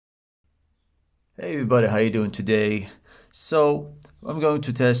Hey everybody, how you doing today? So I'm going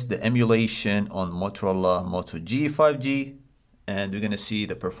to test the emulation on Motorola Moto G 5G, and we're going to see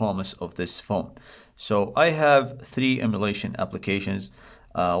the performance of this phone. So I have three emulation applications.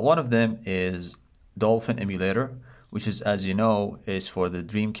 One of them is Dolphin Emulator, which is, as you know, is for the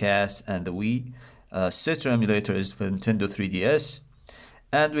Dreamcast and the Wii. Citra Emulator is for Nintendo 3DS,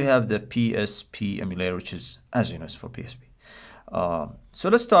 and we have the PSP emulator, which is, as you know, is for PSP. So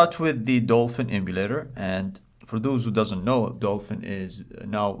let's start with the Dolphin emulator. And for those who doesn't know, Dolphin is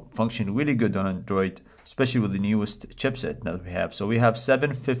now functioning really good on Android, especially with the newest chipset that we have. So we have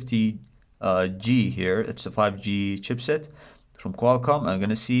 750G here. It's a 5G chipset from Qualcomm. I'm going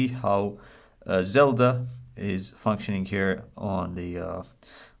to see how Zelda is functioning here on the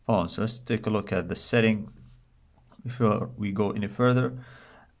phone. So let's take a look at the setting before we go any further.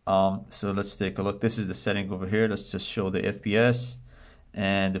 So let's take a look. This is the setting over here. Let's just show the FPS.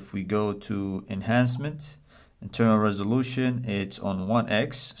 And if we go to enhancement, internal resolution, it's on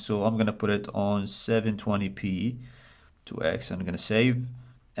 1x. So I'm going to put it on 720p 2x. I'm going to save.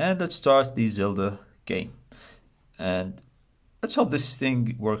 And let's start the Zelda game. And let's hope this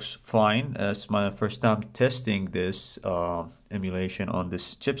thing works fine. It's my first time testing this emulation on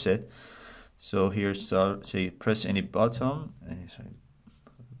this chipset. So here, say press any button.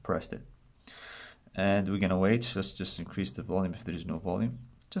 Pressed it, and we're gonna wait. Let's just increase the volume if there is no volume,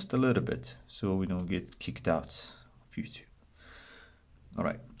 just a little bit, so we don't get kicked out of YouTube. All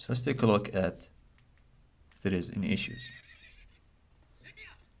right, so let's take a look at if there is any issues.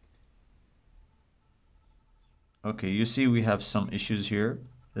 Okay, you see we have some issues here.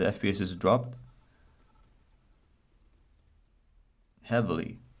 The FPS is dropped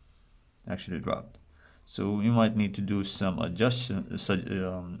heavily, actually dropped. So we might need to do some adjustments.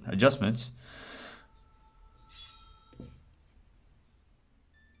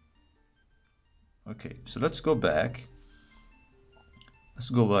 Okay, so let's go back. Let's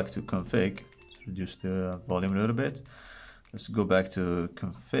go back to config. Let's reduce the volume a little bit. Let's go back to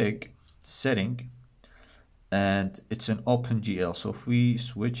config setting, and it's an OpenGL. So if we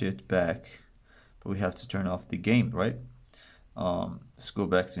switch it back, but we have to turn off the game, right? Let's go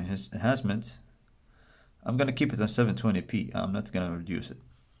back to his enhancement. I'm gonna keep it on 720p. I'm not gonna reduce it.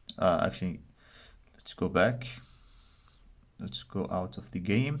 Actually, let's go back. Let's go out of the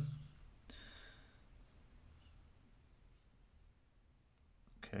game.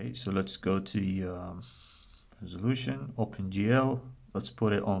 Okay, so let's go to the resolution, OpenGL. Let's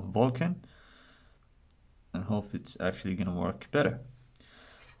put it on Vulkan and hope it's actually gonna work better.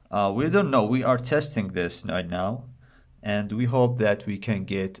 We don't know. We are testing this right now, and we hope that we can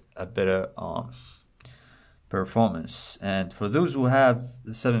get a better performance. And for those who have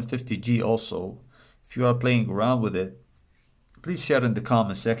the 750G also, if you are playing around with it, please share in the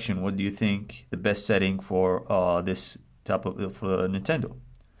comment section what do you think the best setting for this type of for Nintendo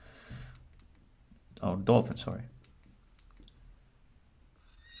or Dolphin, sorry.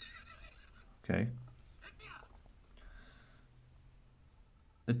 Okay,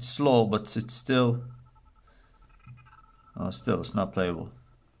 it's slow, but it's still it's not playable.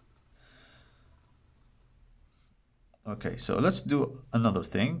 Okay, so let's do another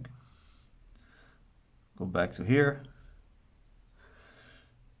thing. Go back to here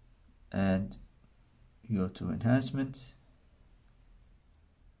and you go to enhancement,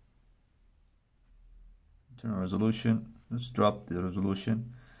 internal resolution. Let's drop the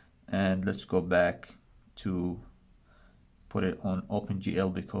resolution and let's go back to put it on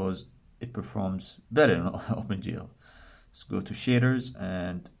OpenGL because it performs better in OpenGL. Let's go to shaders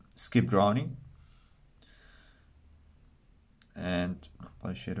and skip drowning and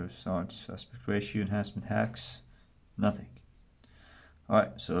apply shaders, sounds, aspect ratio, enhancement, hacks, nothing. All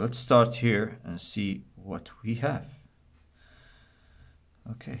right, so let's start here and see what we have.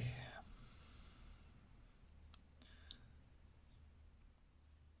 Okay.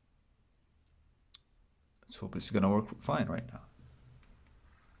 Let's hope it's gonna work fine right now.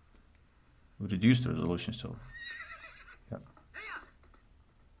 We reduced the resolution, so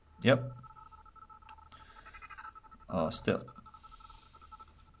yep. Still.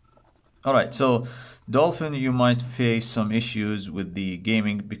 All right, so Dolphin, you might face some issues with the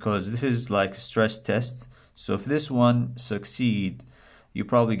gaming because this is like a stress test. So if this one succeed, you're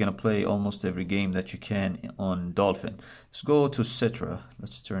probably gonna play almost every game that you can on Dolphin. Let's go to Citra.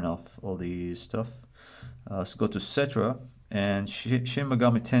 Let's turn off all the stuff. Let's go to Citra and Shin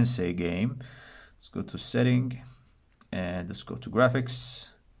Megami Tensei game. Let's go to setting and let's go to graphics.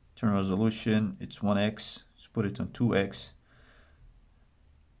 Turn resolution, it's 1x. Let's put it on 2x.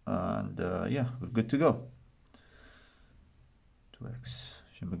 And yeah, we're good to go. 2x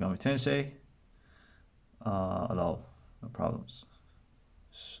Shin Megami Tensei. allow, no problems.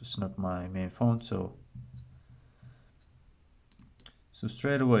 It's not my main phone, so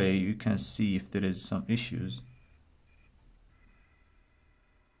straight away you can see if there is some issues.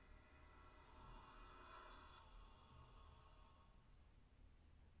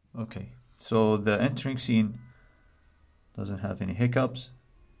 Okay, so the entering scene doesn't have any hiccups.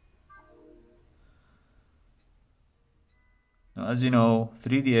 Now, as you know,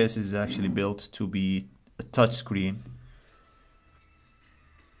 3DS is actually built to be a touch screen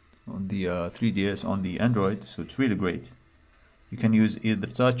on the 3DS on the Android, so it's really great. You can use either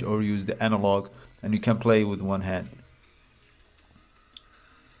touch or use the analog, and you can play with one hand.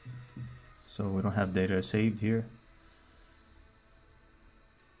 So we don't have data saved here.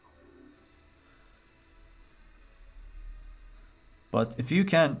 But if you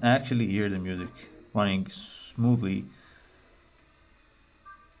can actually hear the music running smoothly,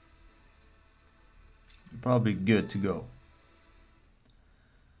 you're probably good to go.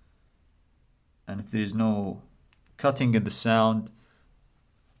 And if there's no cutting in the sound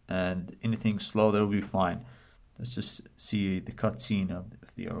and anything slow, that'll be fine. Let's just see the cutscene of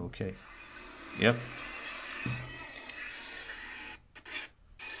if they are okay. Yep.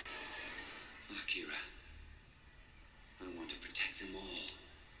 Akira, I want to protect them all,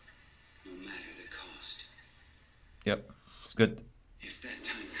 no matter the cost. Yep, it's good. If that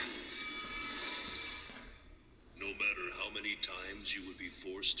time comes. No matter how many times you would be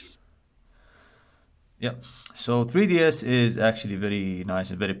forced to. Yep, so 3DS is actually very nice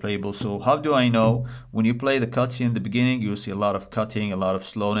and very playable. So how do I know? When you play the cutscene in the beginning, you'll see a lot of cutting, a lot of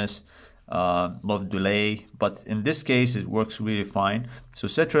slowness, a lot of delay. But in this case, it works really fine. So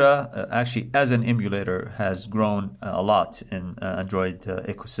Citra actually, as an emulator, has grown a lot in Android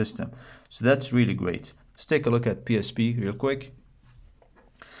ecosystem. So that's really great. Let's take a look at PSP real quick.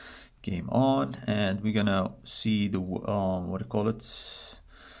 Game on, and we're gonna see the what do you call it?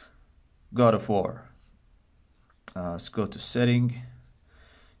 God of War. Let's go to setting,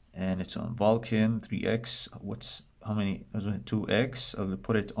 and it's on Vulkan 3x. How many? 2x. I'll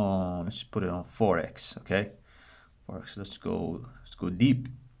put it on. Let's put it on 4x. Okay, 4x. Let's go deep.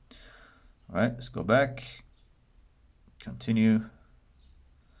 All right, let's go back. Continue,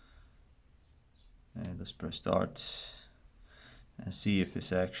 and let's press start and see if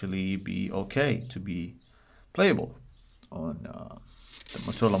it's actually be okay to be playable on the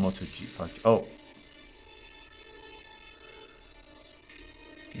Motorola Moto G5G. Oh.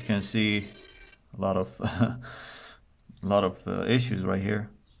 You can see a lot of issues right here.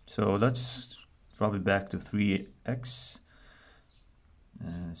 So let's probably back to 3x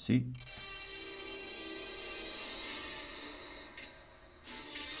and see.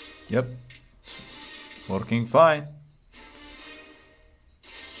 Yep, working fine.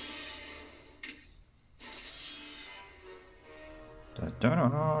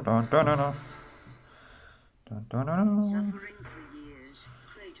 Suffering for years,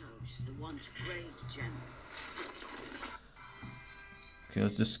 Kratos, the once great general. Okay,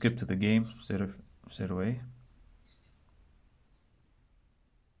 let's just skip to the game straight away.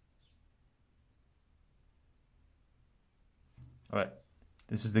 Alright,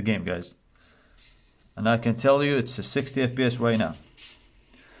 this is the game, guys. And I can tell you it's a 60 FPS right now.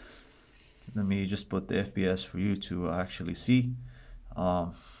 Let me just put the FPS for you to actually see.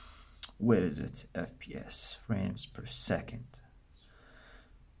 Where is it? FPS, frames per second.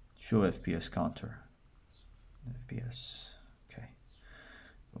 Show FPS counter. FPS. Okay.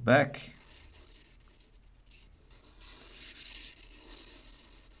 Go back.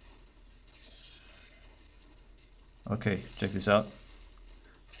 Okay, check this out.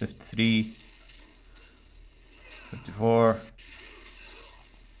 53, 54.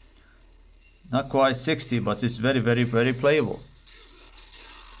 Not quite 60, but it's very, very, very playable.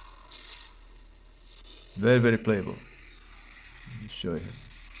 Very, very playable. Let me show you.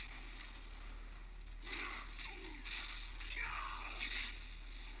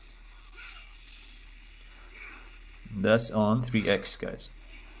 That's on 3x, guys.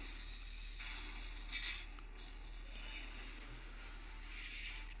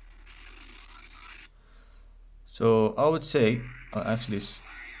 So I would say, actually,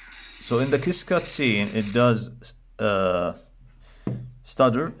 so in the kiss cutscene, it does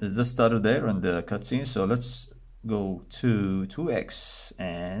stutter. It does stutter there in the cutscene. So let's go to 2x,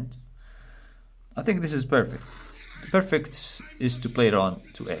 and I think this is perfect. Perfect is to play it on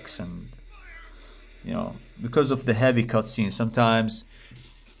 2x, and you know, because of the heavy cutscene, sometimes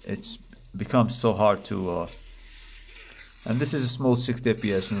it's becomes so hard to. And this is a small 60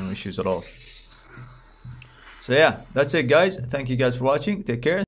 FPS, no issues at all. So yeah, that's it, guys. Thank you guys for watching. Take care.